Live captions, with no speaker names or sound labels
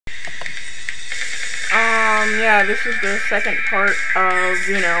yeah, this is the second part of,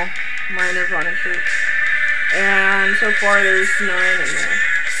 you know, my Nirvana shirt. And so far there's 9 in there.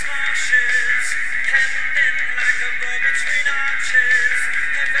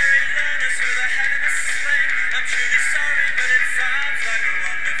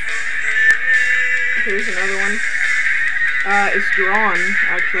 Here's another one. It's drawn,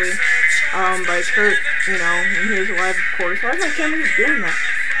 actually, by Kurt, you know, and he was alive, of course. Why is my camera just doing that?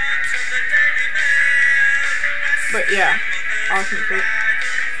 But yeah, awesome shirt.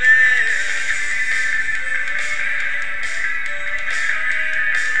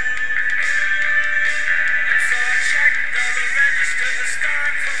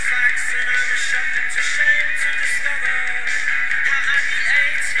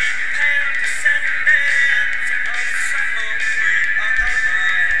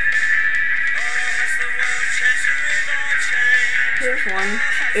 Here's one.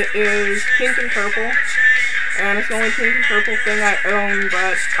 It is pink and purple, and it's the only pink and purple thing I own,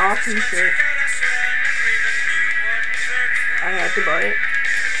 but awesome shirt. I had to buy it.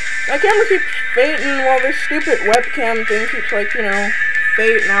 My camera keeps fading while this stupid webcam thing keeps, like, you know,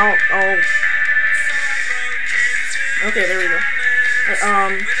 fading out. Oh. Okay, there we go.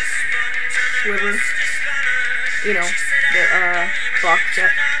 Sliver. You know, the, box set.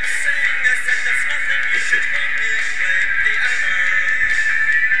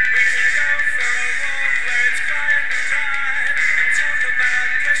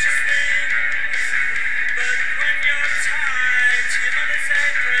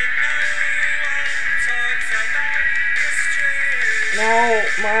 Now,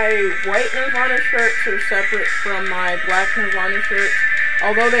 my white Nirvana shirts are separate from my black Nirvana shirts.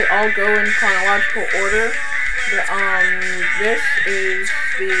 Although they all go in chronological order, this is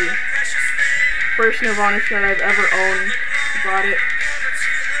the first Nirvana shirt I've ever owned. Bought it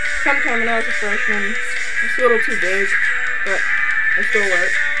sometime when I was a freshman. It's a little too big, but I still wear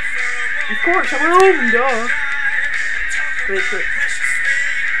it. Of course, I'm own, duh. Great shirt.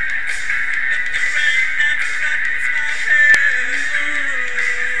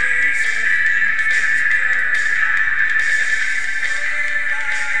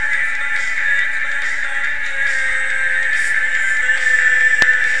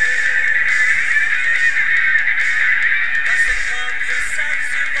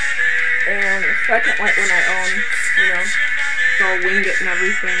 And the second white one I own, you know, it's all winged it and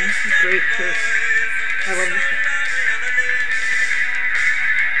everything. Great shirt. I love this shirt.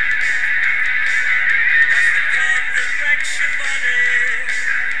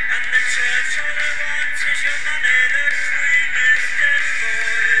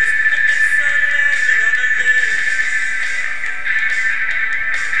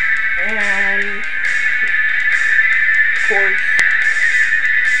 And, of course,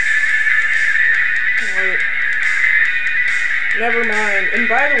 wait, never mind. And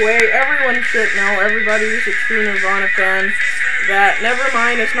by the way, everyone should know, everybody who's a true Nirvana fan, that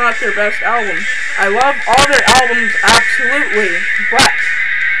Nevermind is not their best album. I love all their albums, absolutely, but,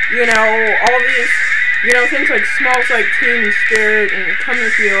 you know, all these, you know, things like Smells Like Teen Spirit and Come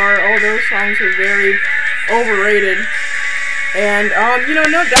As You Are, all those songs are very overrated. And, you know,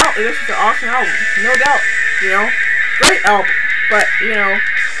 no doubt this is an awesome album. No doubt, you know. Great album. But, you know,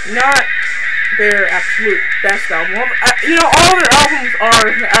 not their absolute best album. You know, all their albums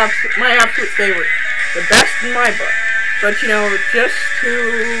are my absolute favorite. The best in my book. But, you know, just to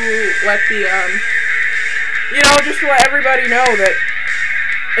let the, you know, just to let everybody know that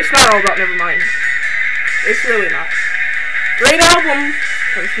it's not all about Nevermind. It's really not. Great album,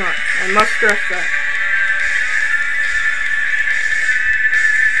 but it's not. I must stress that.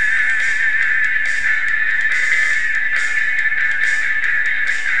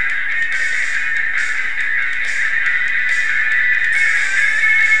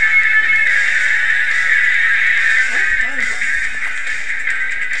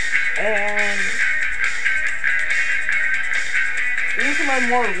 And these are my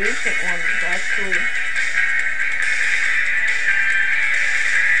more recent ones, actually.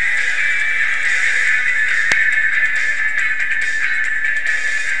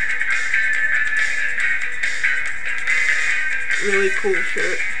 Really cool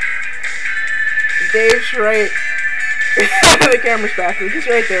shirt. Dave's right. The camera's backwards. He's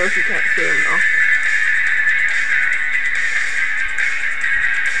right there if you can't see him though.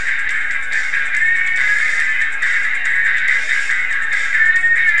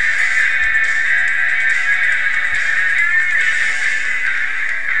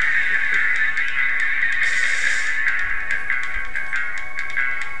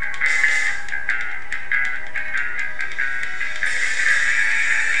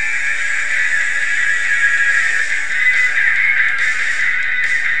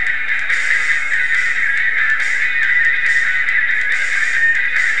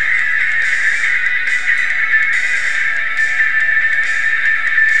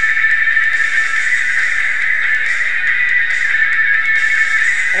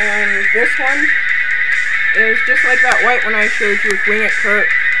 this one is just like that white one I showed you with Wing It Kurt,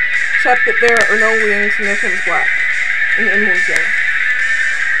 except that there are no wings and this one's black, and the end one's yellow.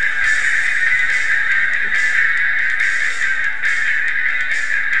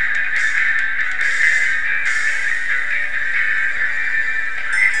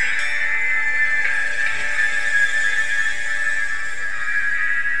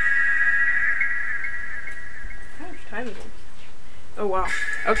 How much time is it? Oh wow.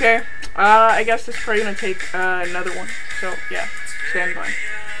 Okay. I guess this is probably gonna take another one. So yeah, stand by.